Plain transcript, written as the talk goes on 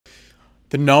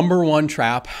The number one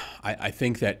trap I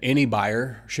think that any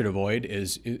buyer should avoid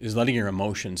is letting your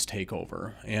emotions take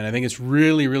over. And I think it's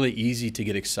really, really easy to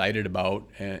get excited about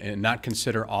and not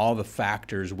consider all the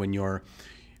factors when you're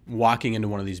walking into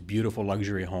one of these beautiful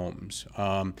luxury homes.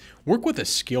 Work with a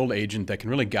skilled agent that can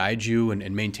really guide you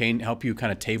and help you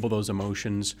kind of table those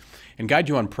emotions and guide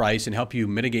you on price and help you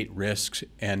mitigate risks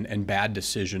and bad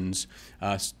decisions,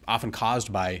 often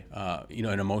caused by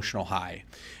an emotional high.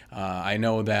 I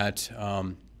know that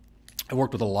I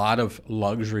worked with a lot of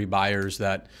luxury buyers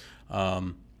that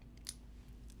for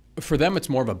them it's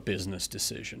more of a business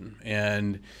decision,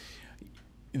 and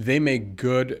they make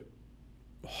good,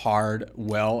 hard,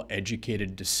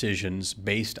 well-educated decisions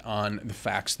based on the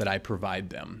facts that I provide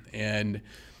them. And,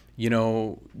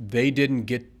 they didn't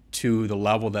get to the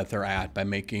level that they're at by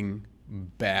making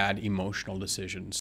bad emotional decisions.